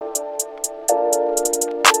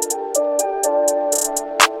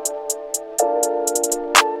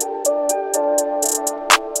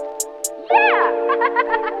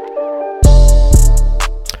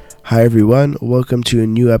Hi everyone, welcome to a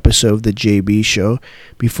new episode of the JB Show.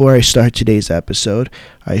 Before I start today's episode,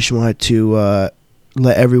 I just want to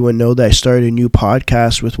let everyone know that I started a new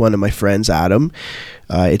podcast with one of my friends, Adam.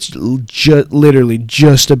 It's literally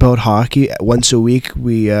just about hockey. Once a week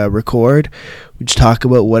we record. We just talk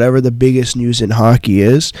about whatever the biggest news in hockey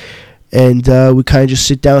is. And we kind of just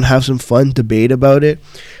sit down, have some fun, debate about it.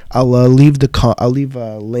 I'll leave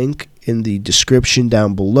a link in the description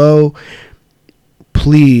down below.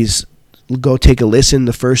 Please go take a listen.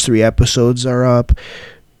 The first 3 episodes are up.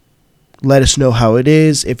 Let us know how it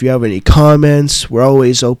is. If you have any comments, we're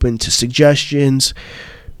always open to suggestions.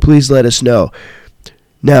 Please let us know.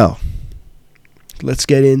 Now, let's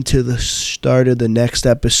get into the start of the next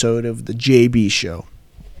episode of the JB Show.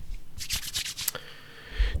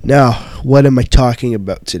 Now, what am I talking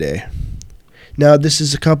about today? Now, this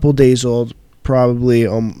is a couple days old, probably.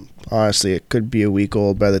 Honestly, it could be a week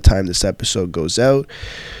old by the time this episode goes out.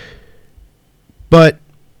 But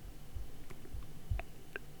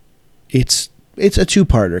it's a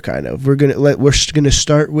two-parter kind of. We're gonna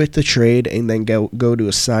start with the trade and then go to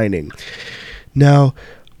a signing. Now,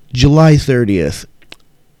 July 30th,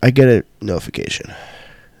 I get a notification.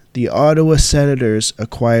 The Ottawa Senators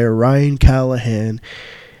acquire Ryan Callahan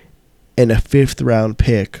and a 5th-round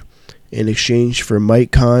pick in exchange for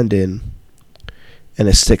Mike Condon and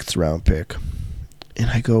a 6th-round pick. And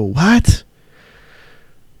I go, what?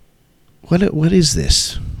 What is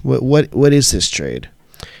this? What is this trade?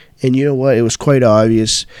 And you know what? It was quite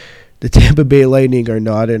obvious. The Tampa Bay Lightning are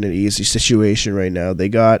not in an easy situation right now. They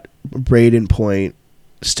got Braden Point,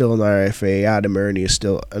 still an RFA. Adam Ernie is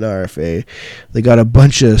still an RFA. They got a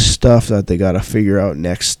bunch of stuff that they got to figure out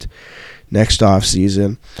next off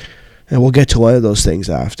season, and we'll get to one of those things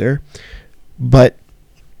after. But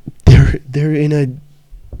they're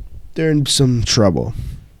in some trouble.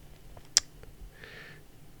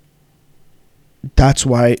 That's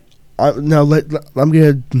why I'm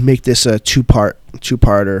gonna make this a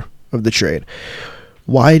two-parter of the trade.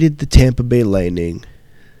 Why did the Tampa Bay Lightning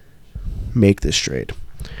make this trade?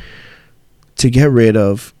 To get rid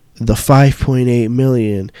of the $5.8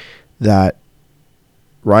 million that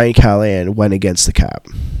Ryan Callahan went against the cap.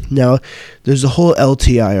 Now, there's a whole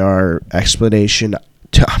LTIR explanation.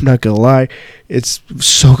 I'm not gonna lie, it's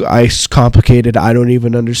so complicated. I don't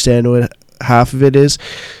even understand what half of it is.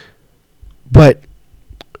 But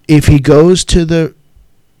if he goes to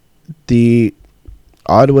the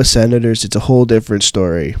Ottawa Senators, it's a whole different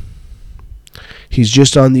story. He's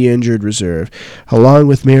just on the injured reserve, along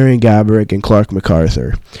with Marian Gaborik and Clark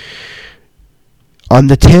MacArthur. On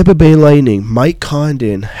the Tampa Bay Lightning, Mike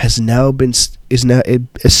Condon is now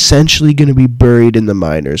essentially going to be buried in the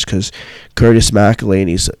minors because Curtis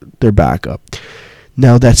McElhinney's their backup.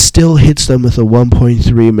 Now that still hits them with a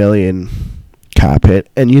 $1.3 million cap hit,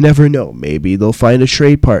 and you never know. Maybe they'll find a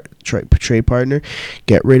trade partner,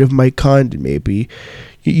 get rid of Mike Condon. Maybe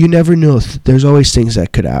you never know. There's always things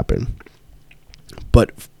that could happen.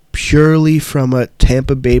 But purely from a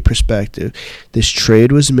Tampa Bay perspective, this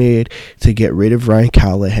trade was made to get rid of Ryan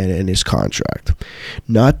Callahan and his contract.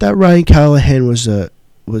 Not that Ryan Callahan was a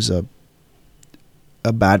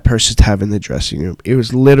bad person to have in the dressing room. It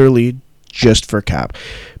was literally just for cap,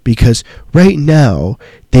 because right now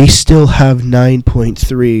they still have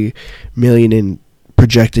 $9.3 million in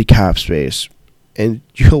projected cap space. And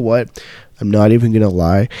you know what? I'm not even going to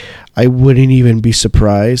lie. I wouldn't even be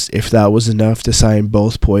surprised if that was enough to sign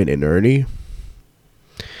both Point and Ernie.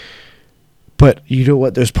 But you know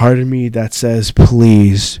what? There's part of me that says,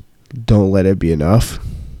 please don't let it be enough.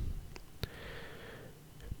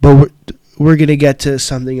 But we're going to get to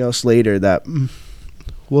something else later that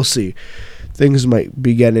we'll see. Things might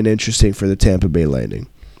be getting interesting for the Tampa Bay Lightning.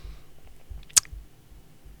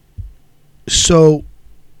 So,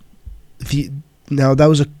 now that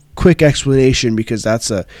was a quick explanation because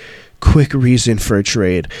that's a quick reason for a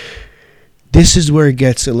trade. This is where it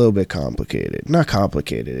gets a little bit complicated. Not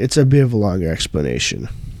complicated. It's a bit of a longer explanation.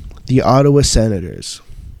 The Ottawa Senators.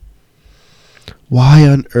 Why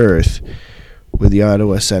on earth would the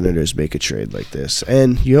Ottawa Senators make a trade like this?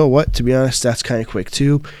 And you know what? To be honest, that's kind of quick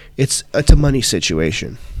too. It's a money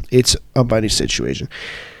situation. It's a money situation.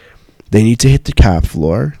 They need to hit the cap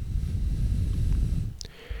floor.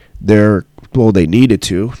 They needed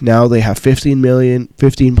to. Now they have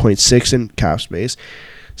 $15.6 in cap space.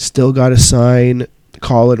 Still got to sign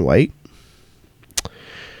Colin White.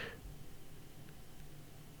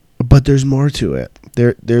 But there's more to it.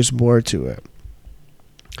 There's more to it.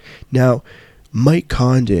 Now, Mike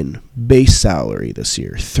Condon, base salary this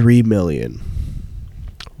year, $3 million.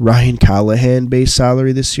 Ryan Callahan, base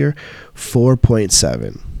salary this year,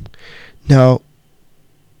 $4.7. Now,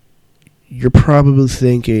 you're probably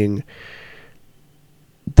thinking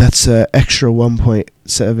that's an extra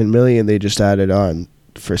 1.7 million they just added on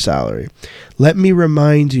for salary. Let me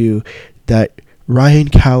remind you that Ryan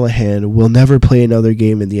Callahan will never play another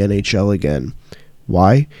game in the NHL again.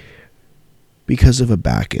 Why? Because of a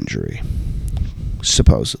back injury,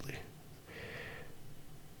 supposedly.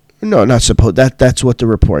 No, not supposed. That's what the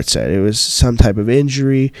report said. It was some type of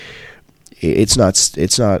injury. It's not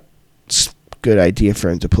a good idea for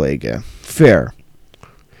him to play again. Fair.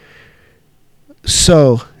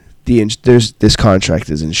 So this contract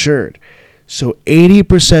is insured. So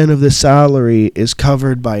 80% of the salary is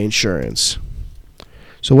covered by insurance.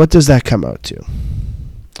 So what does that come out to?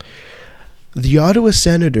 The Ottawa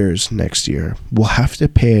Senators next year will have to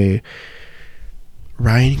pay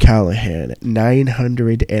Ryan Callahan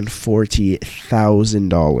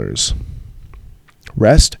 $940,000.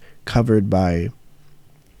 Rest covered by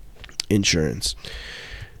insurance.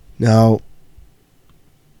 Now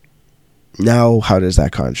how does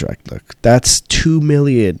that contract look? That's $2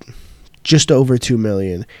 million, just over $2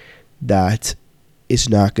 million. That is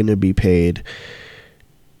not going to be paid.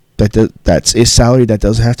 That's a salary that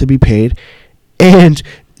doesn't have to be paid, and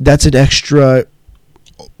that's an extra.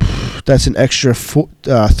 That's an extra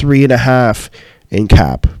 3.5 in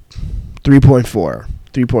cap,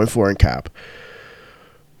 3.4 in cap,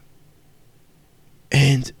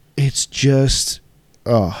 and it's just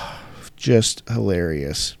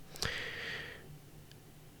hilarious.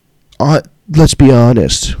 Let's be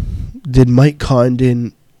honest. Did Mike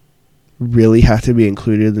Condon really have to be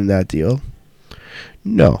included in that deal?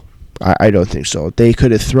 No, I don't think so. They could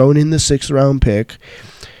have thrown in the 6th round pick,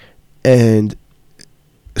 and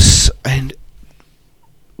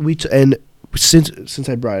since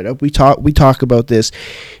I brought it up, we talk about this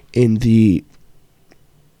in the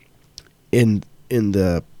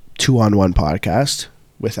 2-on-1 podcast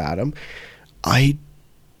with Adam.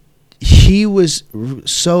 He was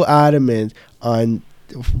so adamant on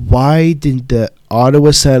why did the Ottawa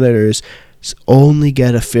Senators only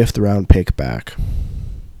get a 5th round pick back.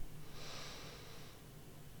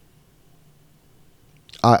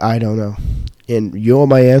 I don't know. And you know what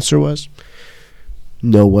my answer was?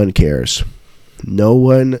 No one cares. No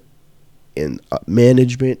one in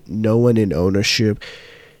management, no one in ownership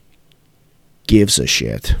gives a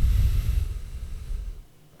shit.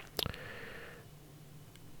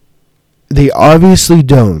 They obviously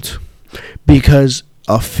don't, because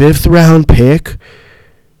a 5th round pick,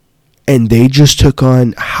 and they just took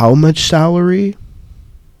on how much salary?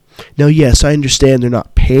 Now, yes, I understand they're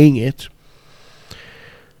not paying it,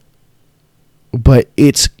 but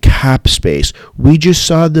it's cap space. We just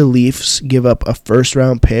saw the Leafs give up a 1st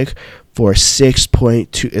round pick for essentially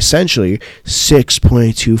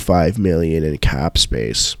 $6.25 million in cap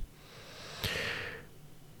space.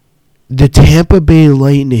 The Tampa Bay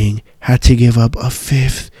Lightning had to give up a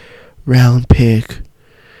 5th round pick,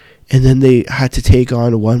 and then they had to take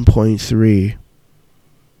on 1.3,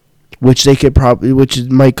 which which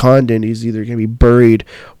Mike Condon is either going to be buried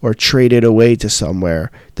or traded away to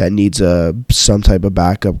somewhere that needs some type of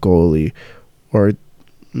backup goalie or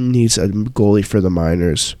needs a goalie for the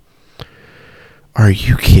minors. Are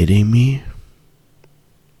you kidding me?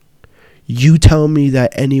 You tell me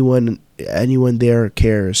that anyone there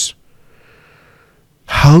cares.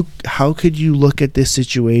 How could you look at this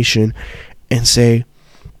situation and say,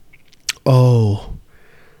 oh,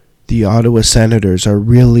 the Ottawa Senators are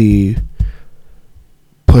really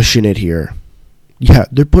pushing it here? Yeah,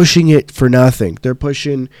 they're pushing it for nothing. They're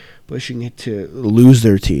pushing it to lose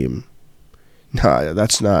their team. No,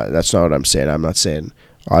 that's not what I'm saying. I'm not saying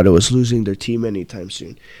Ottawa's losing their team anytime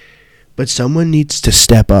soon. But someone needs to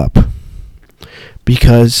step up,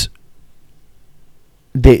 because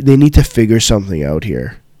they need to figure something out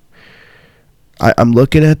here. I'm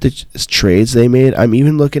looking at the trades they made. I'm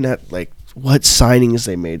even looking at what signings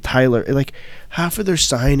they made. Tyler, half of their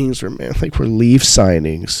signings were Leaf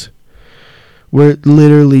signings, where it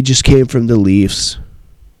literally just came from the Leafs.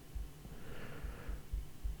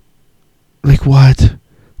 What?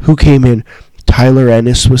 Who came in? Tyler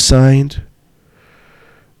Ennis was signed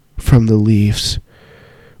from the Leafs.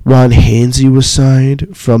 Ron Hainsey was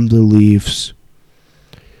signed from the Leafs.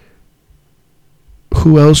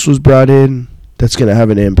 Who else was brought in that's going to have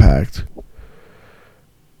an impact?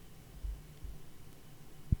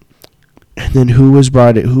 And then who was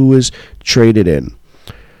brought in? Who was traded in?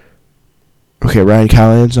 Okay, Ryan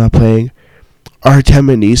Callahan's not playing. Artem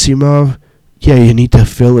Anisimov, yeah, you need to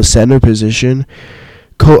fill a center position.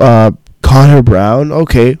 Connor Brown,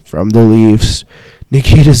 okay, from the Leafs.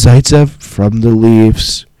 Nikita Zaitsev, from the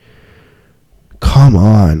Leafs. Come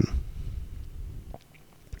on.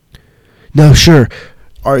 Now, sure,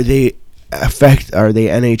 are they are they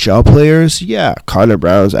NHL players? Yeah, Connor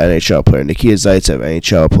Brown's NHL player, Nikita Zaitsev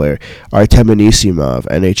NHL player, Artem Anisimov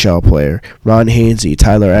NHL player, Ron Hainsey,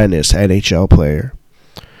 Tyler Ennis NHL player.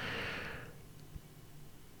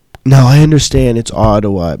 Now, I understand it's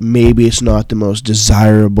Ottawa. Maybe it's not the most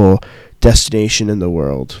desirable destination in the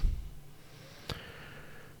world.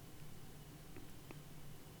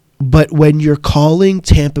 But when you're calling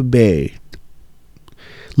Tampa Bay,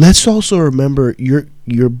 let's also remember you're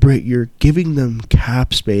giving them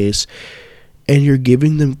cap space, and you're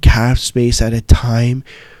giving them cap space at a time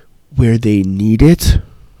where they need it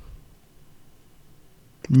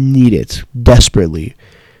desperately,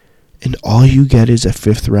 and all you get is a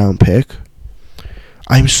 5th round pick.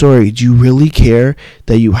 I'm sorry, do you really care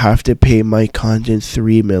that you have to pay Mike Condon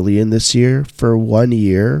 $3 million this year for 1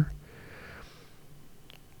 year?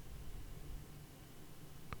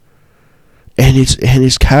 And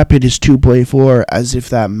his cap hit is 2.4, as if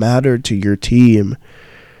that mattered to your team.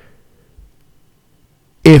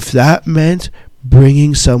 If that meant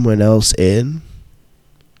bringing someone in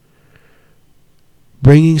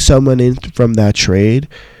from that trade,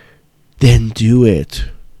 then do it.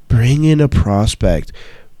 Bring in a prospect.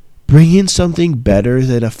 Bring in something better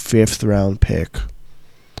than a 5th round pick.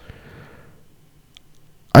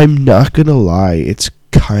 I'm not gonna lie, it's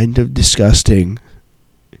kind of disgusting.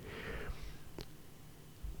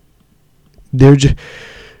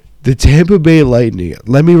 The Tampa Bay Lightning,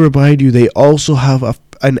 let me remind you, they also have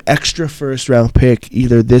an extra 1st round pick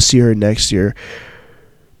either this year or next year,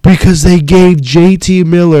 because they gave JT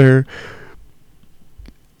Miller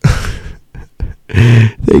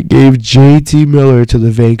to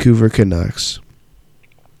the Vancouver Canucks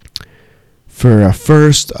for a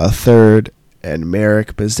 1st, a 3rd, and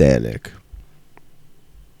Marek Bazanik.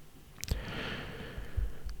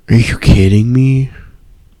 Are you kidding me?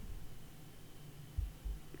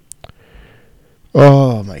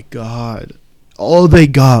 Oh my God. All they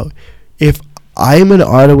got. If I'm an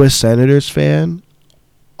Ottawa Senators fan,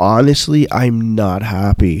 honestly, I'm not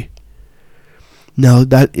happy. No,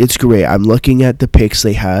 that it's great. I'm looking at the picks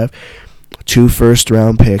they have. 2 1st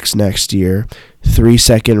round picks next year, 3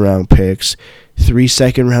 2nd round picks, 3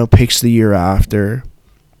 2nd round picks the year after.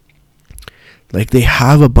 Like, they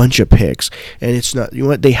have a bunch of picks, and it's not, you know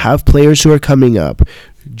what, they have players who are coming up.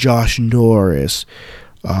 Josh Norris,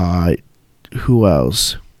 who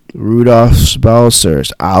else? Rudolph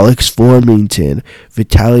Balcers, Alex Formington,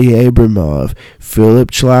 Vitaly Abramov,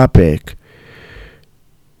 Philip Chlapik.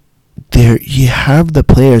 There, you have the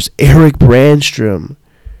players. Eric Brandstrom.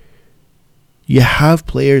 You have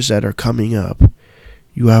players that are coming up.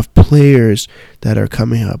 You have players that are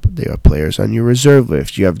coming up. There are players on your reserve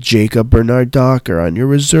list. You have Jacob Bernard Docker on your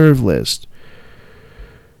reserve list.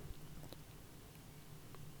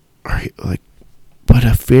 Are you, like, but a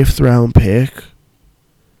 5th round pick?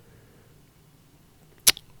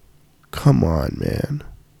 Come on, man.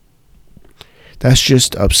 That's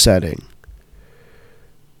just upsetting.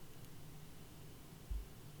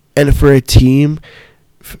 And for a team,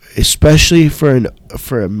 especially for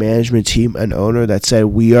a management team, an owner that said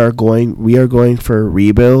we are going for a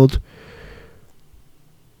rebuild.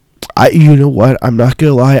 You know what? I'm not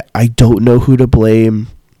gonna lie. I don't know who to blame.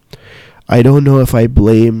 I don't know if I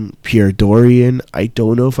blame Pierre Dorian. I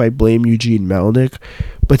don't know if I blame Eugene Melnyk,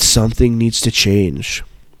 but something needs to change.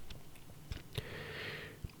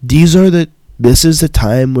 This is the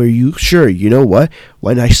time where you know what?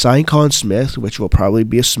 When I sign Conn Smith, which will probably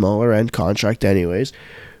be a smaller end contract anyways,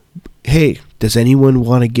 hey, does anyone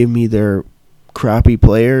want to give me their crappy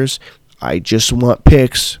players? I just want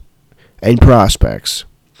picks and prospects.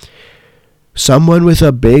 Someone with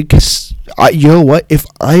a big... you know what? If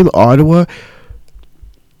I'm Ottawa,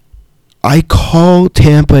 I call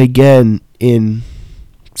Tampa again in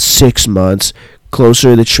 6 months,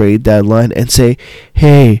 closer to the trade deadline, and say,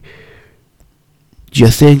 hey, do you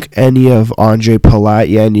think any of Andre Palat,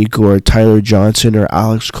 Yannick or Tyler Johnson or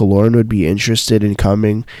Alex Killorn would be interested in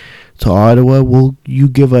coming to Ottawa? Will you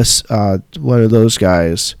give us one of those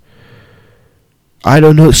guys? I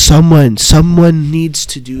don't know. Someone needs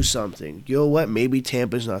to do something. You know what? Maybe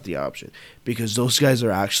Tampa's not the option because those guys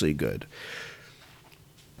are actually good.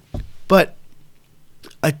 But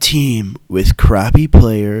a team with crappy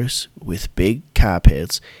players, with big cap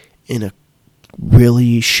hits, in a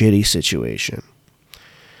really shitty situation.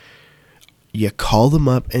 You call them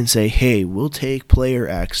up and say, hey, we'll take player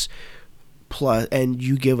X plus, and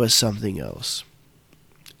you give us something else.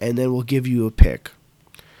 And then we'll give you a pick.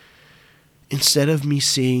 Instead of me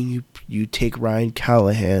seeing you take Ryan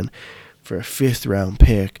Callahan for a 5th round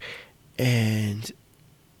pick and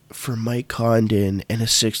for Mike Condon and a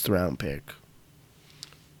 6th round pick.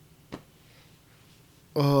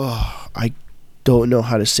 Oh, I don't know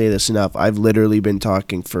how to say this enough. I've literally been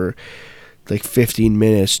talking for like 15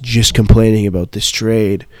 minutes just complaining about this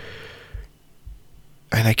trade.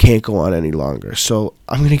 And I can't go on any longer. So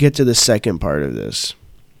I'm going to get to the second part of this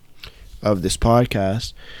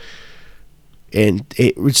podcast. And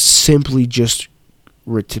it simply just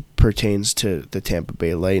pertains to the Tampa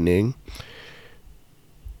Bay Lightning.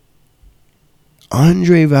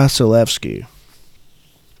 Andrei Vasilevskiy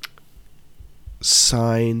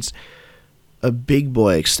signs a big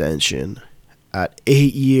boy extension at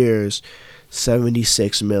 8 years,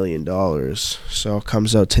 $76 million. So it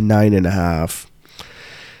comes out to 9.5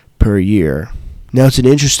 per year. Now it's an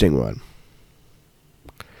interesting one.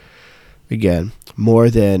 Again, more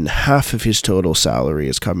than half of his total salary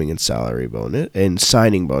is coming in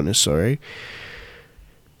signing bonus, sorry.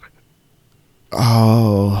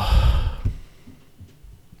 Oh,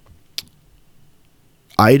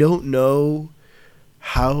 I don't know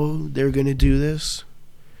how they're going to do this,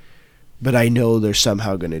 but I know they're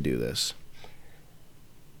somehow going to do this.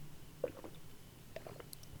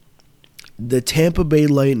 The Tampa Bay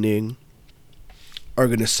Lightning are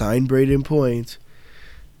going to sign Brayden Point,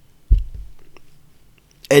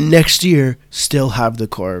 and next year still have the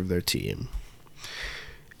core of their team.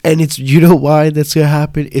 And it's, you know why that's going to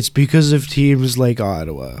happen? It's because of teams like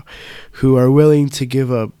Ottawa, who are willing to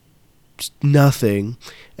give up nothing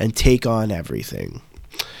and take on everything.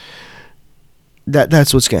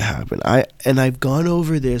 That's what's going to happen. I've gone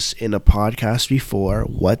over this in a podcast before,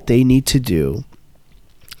 what they need to do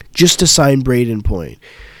just to sign Brayden Point.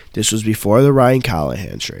 This was before the Ryan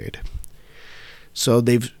Callahan trade. So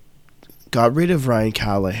they've got rid of Ryan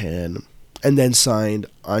Callahan and then signed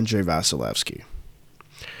Andrei Vasilevskiy.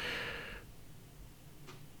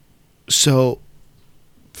 So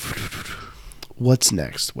what's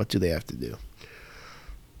next? What do they have to do?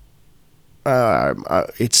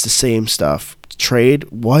 It's the same stuff. Trade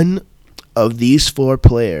one of these 4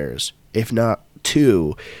 players, if not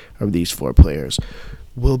 2 of these 4 players,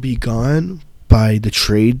 will be gone by the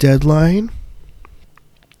trade deadline.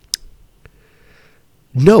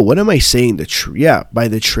 No, what am I saying? By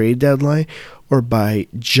the trade deadline or by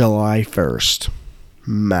July 1st,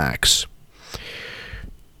 max.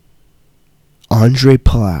 Andre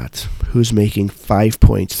Palat, who's making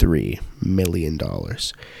 $5.3 million.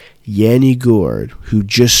 Yanni Gourde, who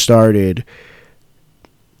just started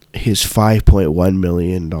his $5.1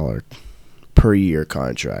 million per year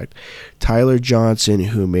contract. Tyler Johnson,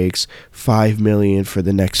 who makes $5 million for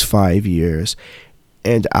the next 5 years.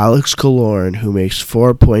 And Alex Killorn, who makes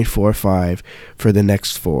 $4.45 for the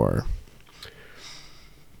next 4.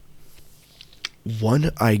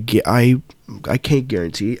 I can't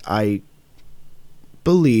guarantee. I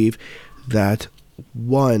believe that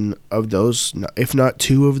one of those, if not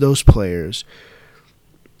 2 of those players,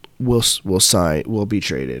 will be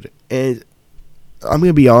traded. And I'm going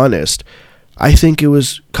to be honest, I think it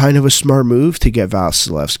was kind of a smart move to get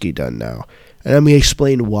Vasilevskiy done now. And let me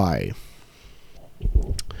explain why.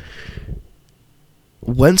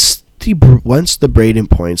 Once the Brayden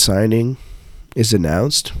Point signing is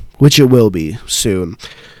announced, which it will be soon,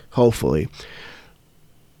 hopefully,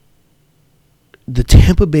 the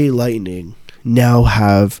Tampa Bay Lightning now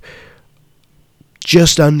have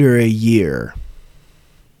just under a year,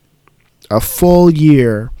 a full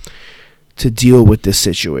year, to deal with this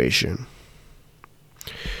situation.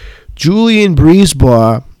 Julien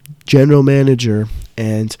Brisebois, general manager,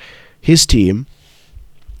 and his team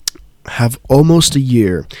have almost a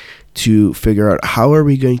year to figure out how are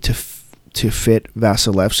we going to fit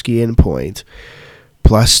Vasilevskiy and Point,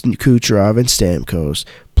 plus Kucherov and Stamkos,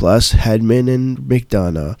 plus Hedman and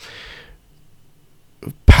McDonough,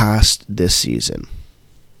 past this season.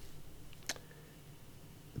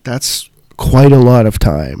 That's quite a lot of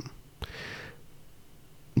time.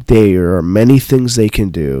 There are many things they can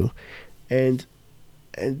do, and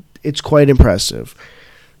it's quite impressive.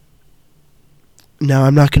 Now,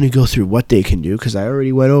 I'm not going to go through what they can do because I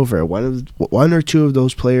already went over it. One or 2 of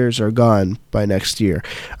those players are gone by next year.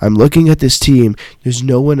 I'm looking at this team. There's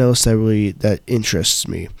no one else that interests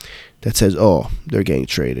me, that says, oh, they're getting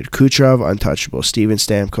traded. Kucherov, untouchable. Steven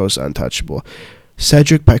Stamkos, untouchable.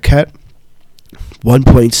 Cedric Paquette,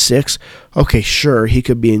 1.6. Okay, sure, he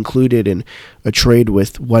could be included in a trade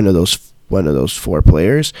with one of those 4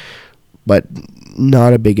 players, but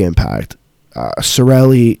not a big impact.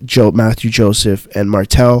 Cirelli, Matthew Joseph, and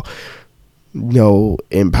Martel, no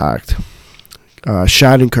impact.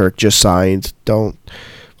 Shattenkirk just signed.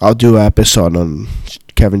 I'll do an episode on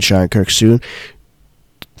Kevin Shattenkirk soon.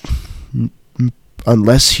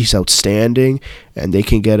 unless he's outstanding and they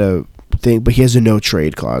can get a thing, but he has a no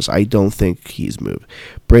trade clause. I don't think he's moved.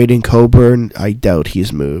 Braden Coburn, I doubt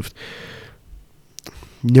he's moved.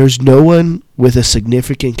 There's no one with a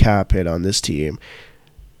significant cap hit on this team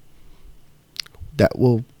that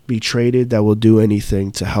will be traded, that will do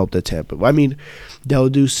anything to help the Tampa. I mean, that will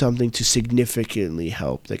do something to significantly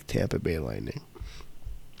help the Tampa Bay Lightning.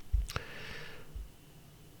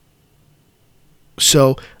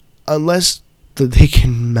 So, unless they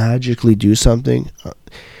can magically do something,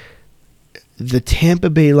 the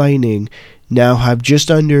Tampa Bay Lightning now have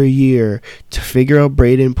just under a year to figure out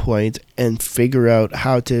Braden Point and figure out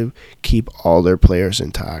how to keep all their players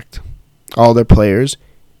intact. All their players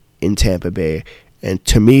in Tampa Bay. And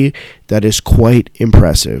to me, that is quite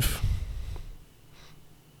impressive.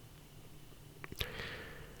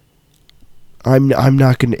 I'm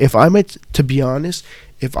not going to, to be honest,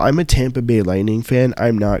 if I'm a Tampa Bay Lightning fan,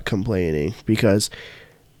 I'm not complaining because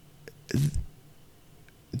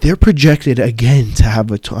they're projected again to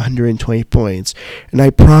have 120 points, and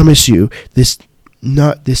I promise you, this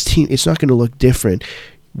team, it's not going to look different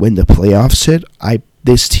when the playoffs hit.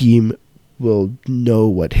 This team will know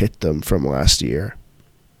what hit them from last year.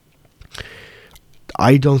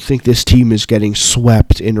 I don't think this team is getting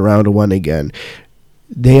swept in round one again.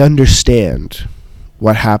 They understand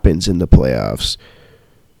what happens in the playoffs.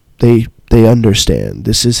 They understand.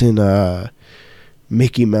 This isn't a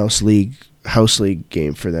Mickey Mouse League House League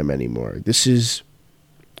game for them anymore. This is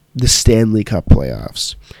the Stanley Cup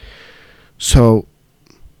playoffs. So,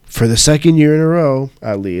 for the second year in a row,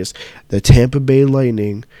 at least, the Tampa Bay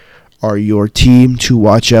Lightning are your team to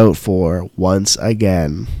watch out for once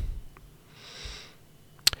again.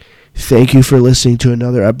 Thank you for listening to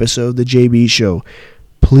another episode of The JB Show.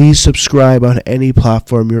 Please subscribe on any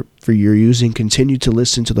platform you're using. Continue to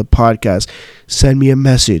listen to the podcast. Send me a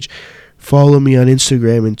message. Follow me on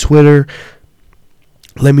Instagram and Twitter.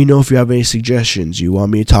 Let me know if you have any suggestions. You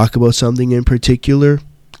want me to talk about something in particular?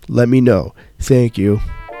 Let me know. Thank you.